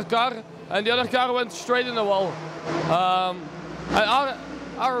touched another car, and the other car went straight in the wall. And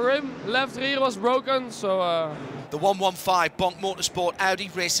our rim, left rear, was broken, so... The 115 Bonk Motorsport Audi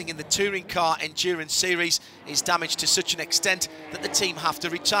racing in the Touring Car Endurance Series is damaged to such an extent that the team have to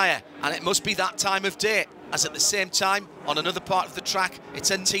retire, and it must be that time of day, as at the same time, on another part of the track,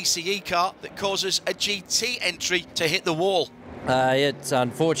 it's a TCE car that causes a GT entry to hit the wall. It's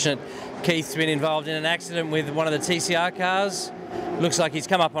unfortunate. Keith's been involved in an accident with one of the TCR cars. Looks like he's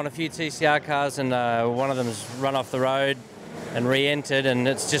come up on a few TCR cars, and one of them has run off the road and re-entered, and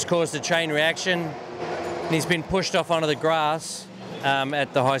it's just caused a chain reaction. And he's been pushed off onto the grass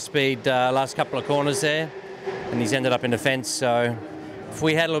at the high speed last couple of corners there, and he's ended up in the fence. So if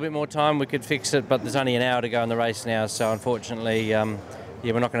we had a little bit more time, we could fix it, but there's only an hour to go in the race now, so unfortunately, yeah,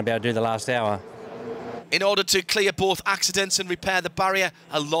 we're not going to be able to do the last hour. In order to clear both accidents and repair the barrier,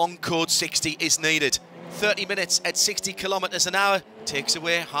 a long code 60 is needed. 30 minutes at 60 kilometres an hour takes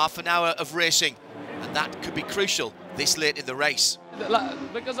away half an hour of racing, and that could be crucial this late in the race.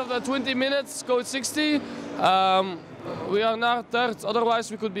 Because of the 20 minutes code 60, we are now third, otherwise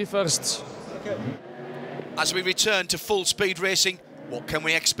we could be first. Okay. As we return to full speed racing, what can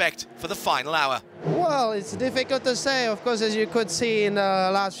we expect for the final hour? Well, it's difficult to say. Of course, as you could see in the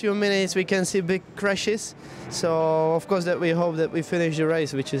last few minutes, we can see big crashes. So, of course, that we hope that we finish the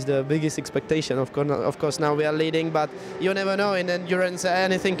race, which is the biggest expectation. Of course, now we are leading, but you never know. In endurance,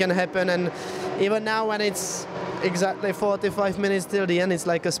 anything can happen. And even now, when it's exactly 45 minutes till the end, it's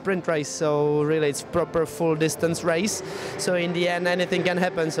like a sprint race. So, really, it's proper full distance race. So, in the end, anything can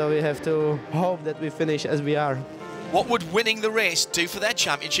happen. So, we have to hope that we finish as we are. What would winning the race do for their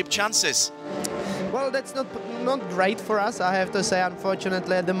championship chances? Well, that's not great for us, I have to say,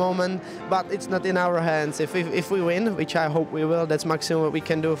 unfortunately, at the moment, but it's not in our hands. If we win, which I hope we will, that's maximum what we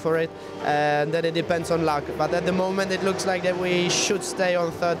can do for it, and then it depends on luck. But at the moment, it looks like that we should stay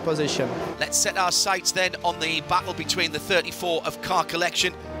on third position. Let's set our sights then on the battle between the 34 of Car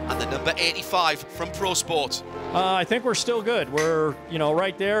Collection and the number 85 from Pro Sport. I think we're still good. We're,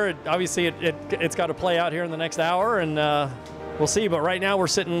 right there. Obviously, it's got to play out here in the next hour, and we'll see. But right now, we're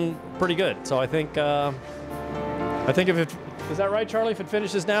sitting pretty good. So I think if it is that right, Charlie? If it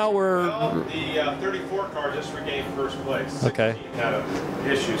finishes now, we're. Well, the 34 car just regained first place. Okay. Had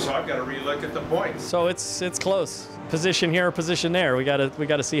an issue, so I've got to relook at the points. So it's close. Position here, position there. We got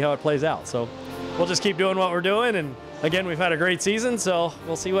to see how it plays out. So we'll just keep doing what we're doing, and again, we've had a great season, so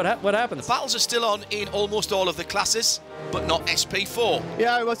we'll see what happens. The battles are still on in almost all of the classes, but not SP4.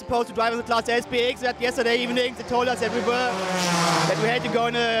 Yeah, we were supposed to drive in the class SPX yesterday evening. They told us that we had to go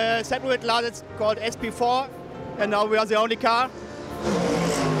in a separate class. It's called SP4, and now we are the only car.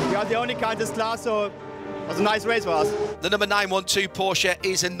 We are the only car in this class, so it was a nice race for us. The number 912 Porsche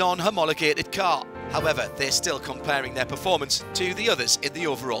is a non-homologated car. However, they're still comparing their performance to the others in the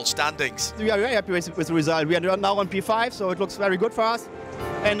overall standings. We are very happy with the result. We are now on P5, so it looks very good for us.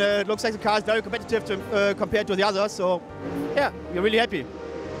 And it looks like the car is very competitive compared to the others, so yeah, we're really happy.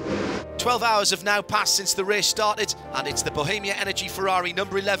 12 hours have now passed since the race started, and it's the Bohemia Energy Ferrari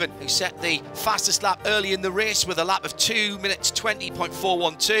number 11 who set the fastest lap early in the race with a lap of 2 minutes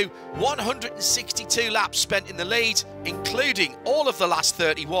 20.412. 162 laps spent in the lead, including all of the last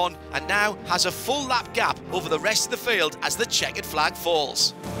 31, and now has a full lap gap over the rest of the field as the checkered flag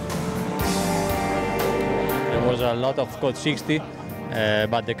falls. There was a lot of code 60.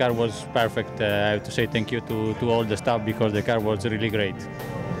 But the car was perfect. I have to say thank you to all the staff because the car was really great.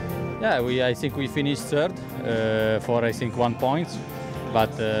 Yeah, I think we finished third for I think 1 point,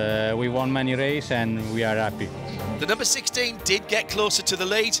 but we won many races and we are happy. The number 16 did get closer to the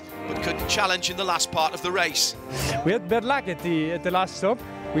lead, but couldn't challenge in the last part of the race. We had bad luck at the last stop.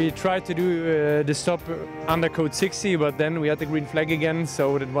 We tried to do the stop under code 60, but then we had the green flag again,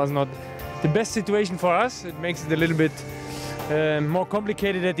 so that was not the best situation for us. It makes it a little bit more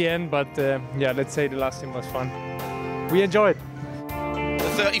complicated at the end, but yeah, let's say the last thing was fun. We enjoyed. The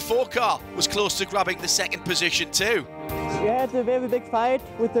 34 car was close to grabbing the second position too. We had a very big fight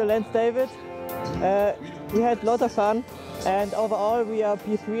with the Lance David. We had a lot of fun, and overall we are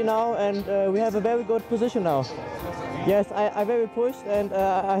P3 now, and we have a very good position now. Yes, I very pushed, and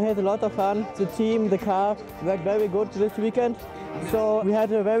I had a lot of fun. The team, the car worked very good this weekend, so we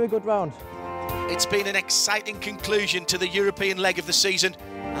had a very good round. It's been an exciting conclusion to the European leg of the season,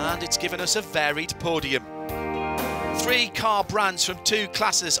 and it's given us a varied podium. 3 car brands from 2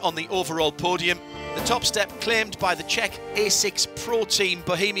 classes on the overall podium. The top step claimed by the Czech A6 Pro Team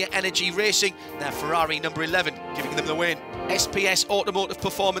Bohemia Energy Racing, their Ferrari number 11, giving them the win. SPS Automotive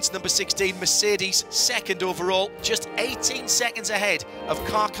Performance number 16 Mercedes, second overall, just 18 seconds ahead of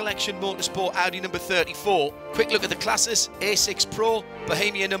Car Collection Motorsport Audi number 34. Quick look at the classes: A6 Pro,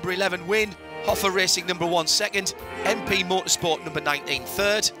 Bohemia number 11 win, Hoffer Racing number 1 second, MP Motorsport number 19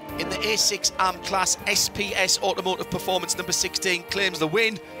 third. In the A6 AM class, SPS Automotive Performance number 16 claims the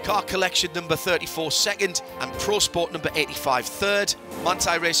win, Car Collection number 34 second, and Pro Sport number 85 third.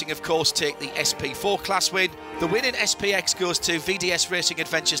 Manthey Racing, of course, take the SP4 class win. The win in SPX goes to VDS Racing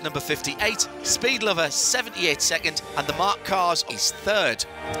Adventures number 58, Speed Lover 78 second, and the Mark Cars is third.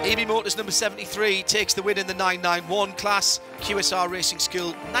 EB Motors number 73 takes the win in the 991 class, QSR Racing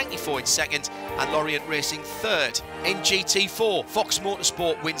School 94 in second, and Lorient Racing third. In GT4, Fox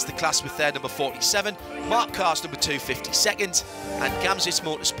Motorsport wins the class with their number 47, Mark Cars number 252nd, and Gamzis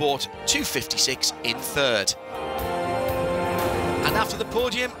Motorsport 256 in third. And after the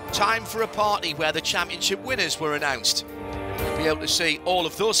podium, time for a party where the championship winners were announced. You'll be able to see all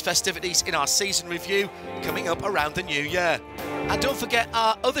of those festivities in our season review coming up around the new year. And don't forget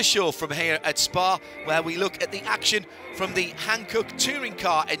our other show from here at Spa, where we look at the action from the Hankook Touring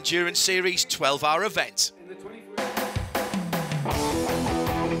Car Endurance Series 12-hour event.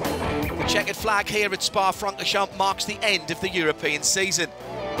 The checkered flag here at Spa-Francorchamps marks the end of the European season.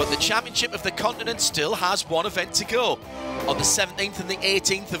 But the Championship of the Continent still has one event to go. On the 17th and the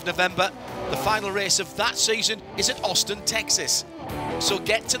 18th of November, the final race of that season is at Austin, Texas. So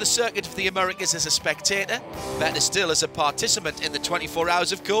get to the Circuit of the Americas as a spectator, better still as a participant in the 24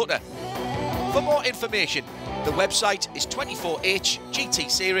 Hours of COTA. For more information, the website is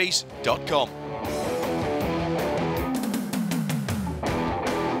 24hgtseries.com.